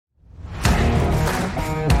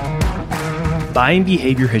Buying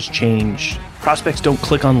behavior has changed. Prospects don't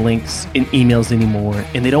click on links in emails anymore,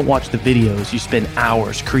 and they don't watch the videos you spend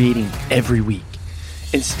hours creating every week.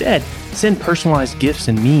 Instead, send personalized gifts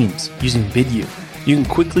and memes using Vidyou. You can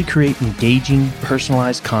quickly create engaging,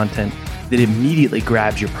 personalized content that immediately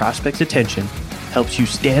grabs your prospect's attention, helps you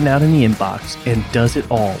stand out in the inbox, and does it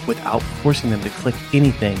all without forcing them to click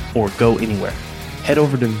anything or go anywhere. Head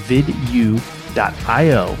over to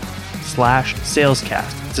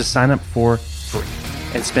vidyou.io/salescast to sign up for free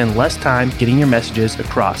and spend less time getting your messages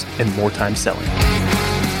across and more time selling.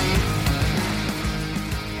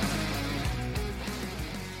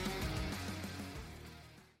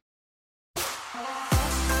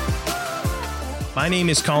 My name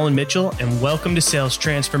is Colin Mitchell, and welcome to Sales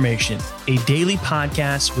Transformation, a daily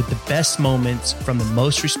podcast with the best moments from the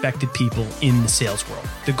most respected people in the sales world.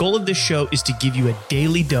 The goal of this show is to give you a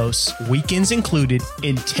daily dose, weekends included,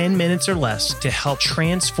 in 10 minutes or less to help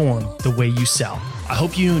transform the way you sell. I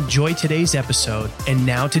hope you enjoy today's episode, and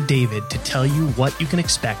now to David to tell you what you can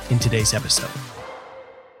expect in today's episode.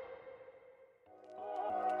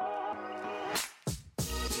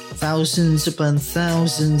 Thousands upon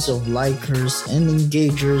thousands of likers and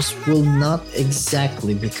engagers will not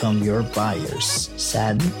exactly become your buyers.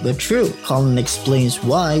 Sad but true. Colin explains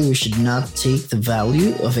why we should not take the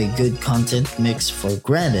value of a good content mix for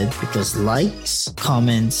granted, because likes,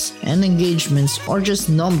 comments, and engagements are just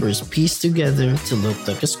numbers pieced together to look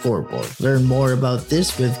like a scoreboard. Learn more about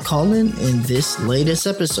this with Colin in this latest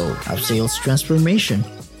episode of Sales Transformation.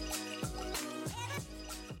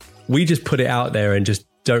 We just put it out there and just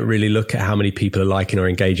don't really look at how many people are liking or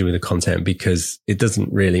engaging with the content, because it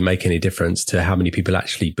doesn't really make any difference to how many people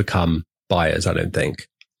actually become buyers, I don't think.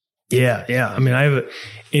 Yeah. I mean, I have an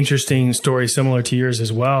interesting story similar to yours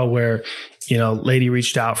as well, where, lady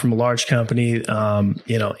reached out from a large company,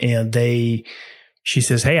 and she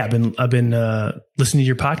says, "Hey, I've been listening to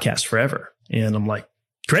your podcast forever." And I'm like,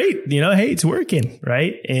 "Great. Hey, it's working."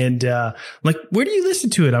 Right. And, like, where do you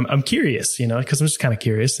listen to it? I'm curious, cause I'm just kind of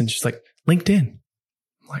curious. And she's like, "LinkedIn."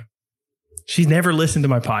 She's never listened to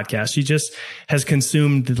my podcast. She just has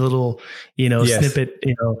consumed the little, snippet,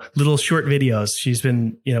 little short videos. She's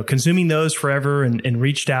been, consuming those forever and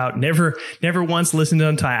reached out, never once listened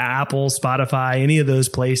to Apple, Spotify, any of those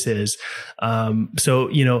places. So,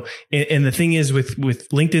 and the thing is with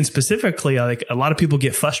LinkedIn specifically, like, a lot of people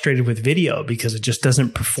get frustrated with video because it just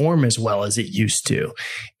doesn't perform as well as it used to.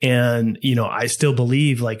 And, I still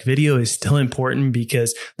believe like video is still important,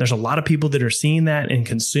 because there's a lot of people that are seeing that and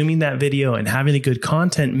consuming that video, and having a good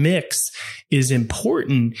content mix is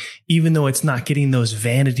important, even though it's not getting those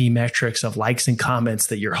vanity metrics of likes and comments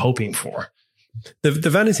that you're hoping for. The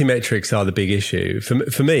vanity metrics are the big issue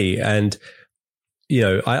for me. And,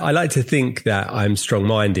 I like to think that I'm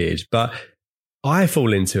strong-minded, but I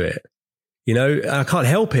fall into it. I can't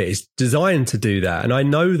help it. It's designed to do that. And I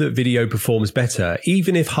know that video performs better.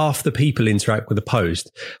 Even if half the people interact with a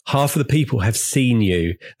post, half of the people have seen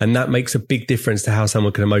you. And that makes a big difference to how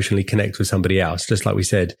someone can emotionally connect with somebody else. Just like we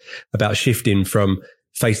said about shifting from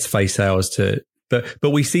face-to-face sales to, but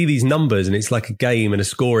we see these numbers and it's like a game and a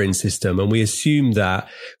scoring system. And we assume that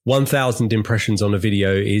 1,000 impressions on a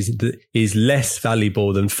video is less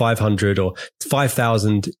valuable than 500 or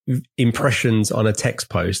 5,000 impressions on a text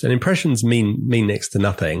post. And impressions mean next to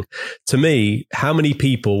nothing. To me, how many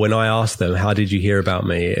people, when I ask them, "How did you hear about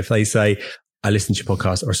me?" If they say, "I listened to your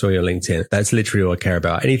podcast or saw you on LinkedIn," that's literally all I care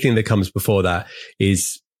about. Anything that comes before that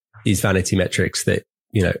is vanity metrics that,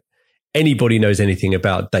 anybody knows anything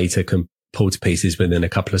about data can pull to pieces within a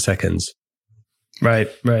couple of seconds. Right.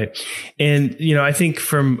 And, I think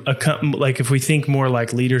from like, if we think more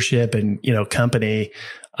like leadership and, company,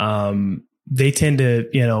 they tend to,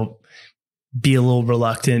 be a little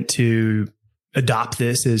reluctant to adopt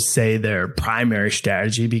this as, say, their primary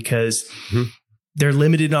strategy, because they're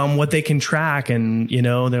limited on what they can track. And,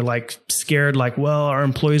 they're like scared, like, well, our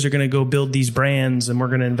employees are going to go build these brands and we're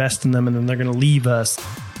going to invest in them and then they're going to leave us.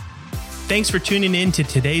 Thanks for tuning in to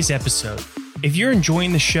today's episode. If you're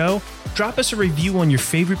enjoying the show, drop us a review on your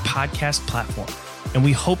favorite podcast platform. And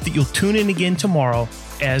we hope that you'll tune in again tomorrow,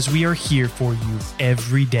 as we are here for you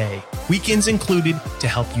every day, weekends included, to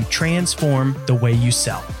help you transform the way you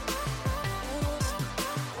sell.